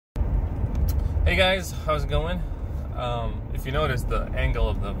Hey guys, how's it going? If you notice, the angle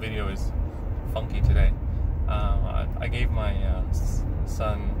of the video is funky today. I gave my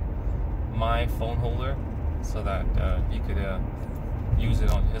son my phone holder so that he could use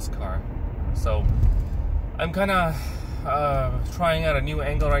it on his car. So I'm kind of trying out a new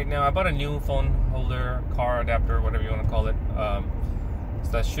angle right now. I bought a new phone holder, car adapter, whatever you want to call it.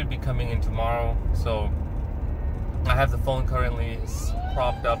 So that should be coming in tomorrow. So I have the phone currently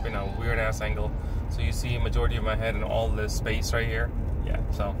propped up in a weird ass angle, so you see a majority of my head and all this space right here. Yeah,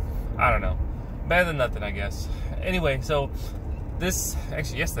 so I don't know, better than nothing, I guess. Anyway, so this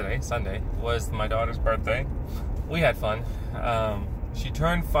actually yesterday, Sunday, was my daughter's birthday. We had fun. She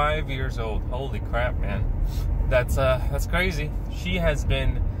turned 5 years old. Holy crap, man, that's crazy. She has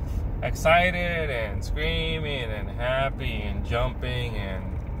been excited and screaming and happy and jumping,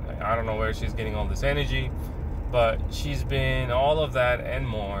 and I don't know where she's getting all this energy. But she's been all of that and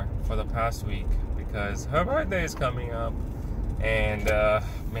more for the past week because her birthday is coming up. And,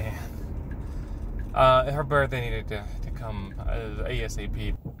 man, her birthday needed to come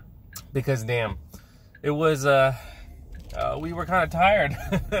ASAP. Because, damn, it was, we were kind of tired.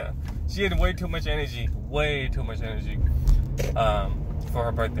 She had way too much energy for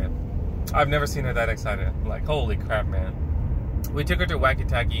her birthday. I've never seen her that excited. Like, holy crap, man. We took her to Wacky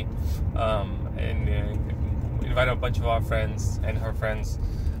Tacky, and invited a bunch of our friends and her friends.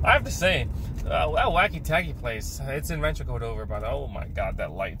 I have to say, that Wacky Tacky place, it's in Rancho Cordova, brother. Oh my god,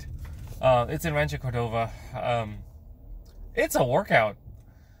 that light. It's in Rancho Cordova. It's a workout.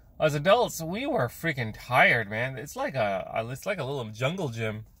 As adults, we were freaking tired, man. It's like a little jungle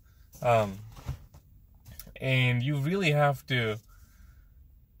gym. And you really have to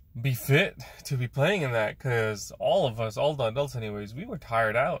be fit to be playing in that, because all of us, all the adults anyways, we were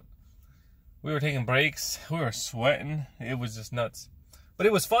tired out. We were taking breaks. We were sweating. It was just nuts. But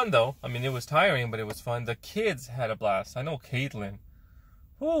it was fun, though. I mean, it was tiring, but it was fun. The kids had a blast. I know Katelyn.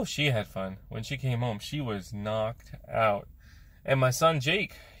 Oh, she had fun. When she came home, she was knocked out. And my son,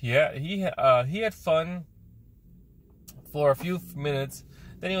 Jake, yeah, he had fun for a few minutes.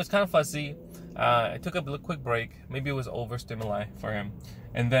 Then he was kind of fussy. I took a quick break. Maybe it was overstimuli for him.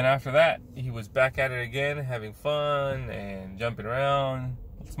 And then after that, he was back at it again, having fun and jumping around,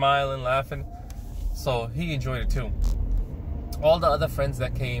 smiling, laughing. So he enjoyed it too. All the other friends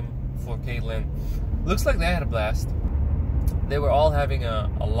that came for Katelyn, looks like they had a blast. They were all having a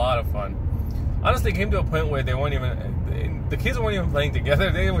lot of fun. Honestly, it came to a point where the kids weren't even playing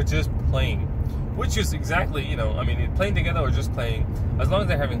together. They were just playing, which is exactly, I mean, playing together or just playing, as long as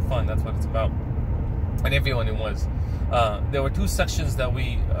they're having fun, that's what it's about. And everyone was. There were two sections that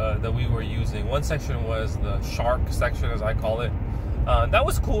we were using. One section was the shark section, as I call it. That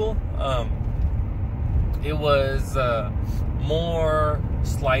was cool. It was more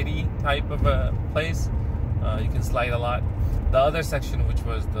slidey type of a place. You can slide a lot. The other section, which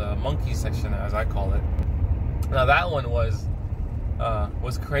was the monkey section, as I call it. Now that one was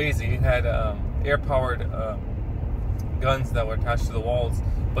crazy. It had air-powered guns that were attached to the walls,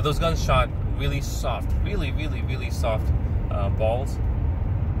 but those guns shot really soft, really soft balls,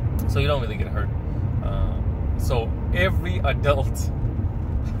 so you don't really get hurt. So every adult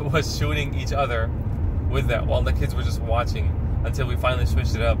was shooting each other with that while the kids were just watching until we finally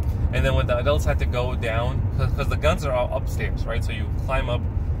switched it up. And then when the adults had to go down, because the guns are all upstairs, right? So you climb up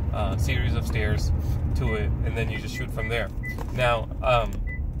a series of stairs to it, and then you just shoot from there. Now,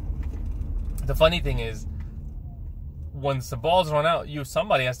 the funny thing is, once the balls run out,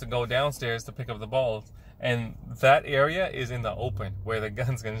 somebody has to go downstairs to pick up the balls, and that area is in the open where the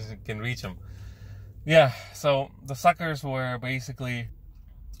guns can reach them. Yeah, so the suckers were basically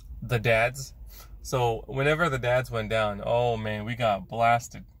the dads. So whenever the dads went down, oh man, we got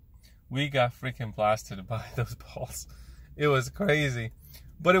blasted. We got freaking blasted by those balls. It was crazy,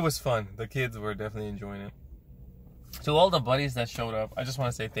 but it was fun. The kids were definitely enjoying it. To all the buddies that showed up, I just want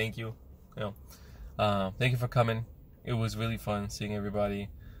to say thank you. Thank you for coming. It was really fun seeing everybody.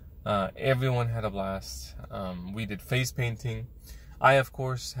 Everyone had a blast. We did face painting. I, of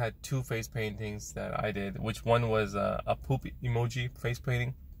course, had two face paintings that I did, which one was a poop emoji face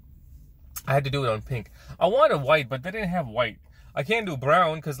painting. I had to do it on pink. I wanted white, but they didn't have white. I can't do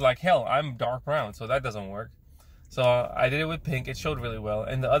brown because, like hell, I'm dark brown, so that doesn't work. So I did it with pink. It showed really well.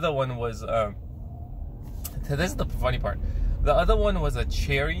 And the other one was, this is the funny part. The other one was a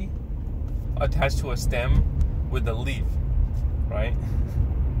cherry attached to a stem with a leaf, right?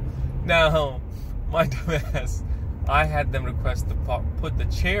 Now, my dumbass, I had them request to put the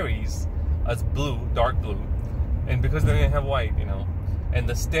cherries as blue, dark blue, and because they didn't have white, and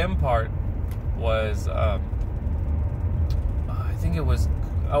the stem part was, I think it was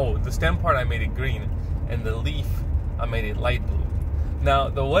oh, the stem part I made it green, and the leaf I made it light blue. Now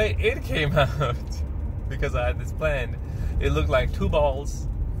the way it came out, because I had this plan, it looked like 2 balls,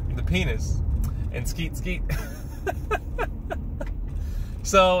 the penis, and skeet skeet.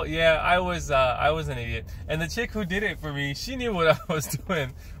 So yeah, I was an idiot. And the chick who did it for me, she knew what I was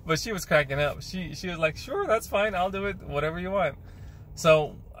doing, but she was cracking up. She was like, sure, that's fine, I'll do it, whatever you want.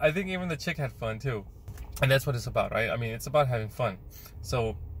 So I think even the chick had fun too. And that's what it's about, right? I mean, it's about having fun.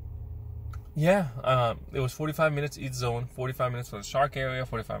 So yeah, it was 45 minutes each zone, 45 minutes for the shark area,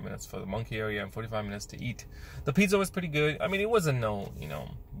 45 minutes for the monkey area, and 45 minutes to eat. The pizza was pretty good. I mean, it wasn't no,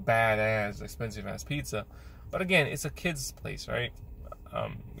 badass, expensive ass pizza. But again, it's a kid's place, right?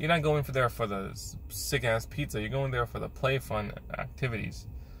 You're not going there for the sick ass pizza. You're going there for the play fun activities.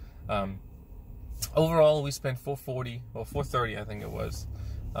 Overall, we spent $440 or $430, I think it was,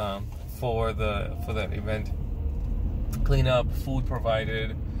 for that event. Clean up, food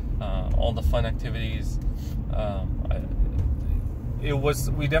provided, all the fun activities.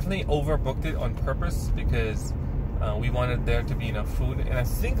 We definitely overbooked it on purpose because we wanted there to be enough food, and I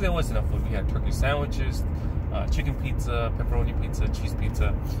think there was enough food. We had turkey sandwiches, chicken pizza, pepperoni pizza, cheese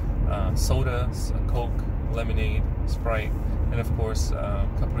pizza, sodas, Coke, lemonade, Sprite, and of course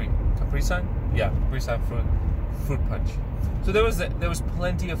Capri-Sun? Yeah, Capri-Sun fruit punch. So there was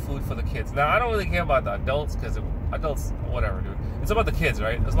plenty of food for the kids. Now I don't really care about the adults, because adults, whatever, dude. It's about the kids,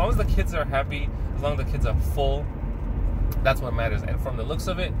 right? As long as the kids are happy, as long as the kids are full, that's what matters. And from the looks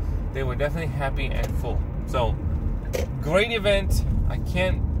of it, they were definitely happy and full. So great event. I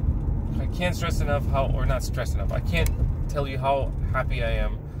can't stress enough I can't tell you how happy I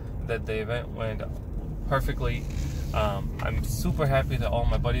am that the event went perfectly. I'm super happy that all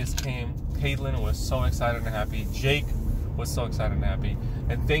my buddies came. Katelyn was so excited and happy. Jake was so excited and happy.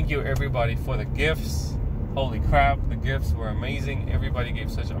 And thank you everybody for the gifts. Holy crap, the gifts were amazing. Everybody gave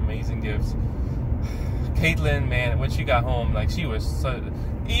such amazing gifts. Katelyn, man, when she got home, like, she was so,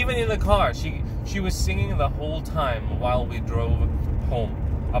 even in the car, she was singing the whole time while we drove home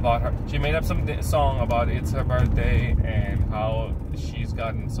about her. She made up some song about it's her birthday and how she's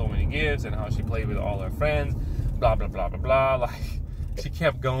gotten so many gifts and how she played with all her friends, blah blah blah blah blah. Like, she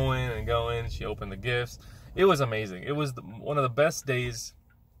kept going and going. She opened the gifts. It was amazing. It was one of the best days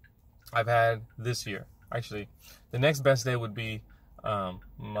I've had this year. Actually, the next best day would be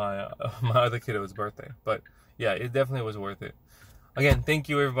my other kiddo's birthday. But yeah, it definitely was worth it. Again, thank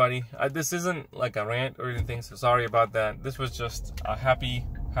you everybody. This isn't like a rant or anything, so sorry about that. This was just a happy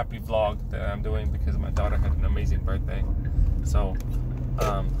vlog that I'm doing because my daughter had an amazing birthday. So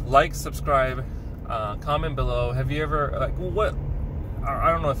like, subscribe, comment below. Have you ever, like, what,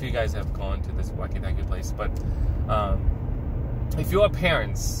 I don't know if you guys have gone to this wacky tacky place, but if you are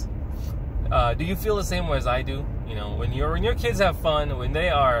parents, do you feel the same way as I do? You know, when your kids have fun, when they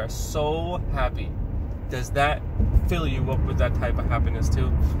are so happy, does that fill you up with that type of happiness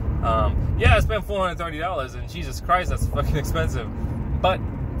too? Yeah, I spent $430, and Jesus Christ, that's fucking expensive. But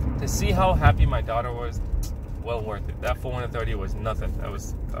to see how happy my daughter was, well worth it. That $430 was nothing. That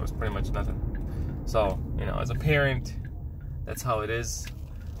was pretty much nothing. So, you know, as a parent, that's how it is.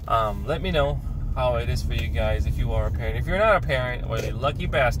 Let me know how it is for you guys if you are a parent. If you're not a parent, well, you lucky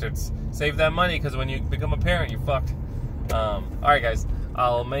bastards, save that money, because when you become a parent, you're fucked. Alright guys,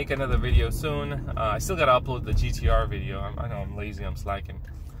 I'll make another video soon. I still gotta upload the GTR video. I know I'm lazy, I'm slacking.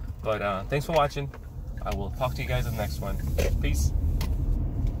 But thanks for watching. I will talk to you guys in the next one. Peace.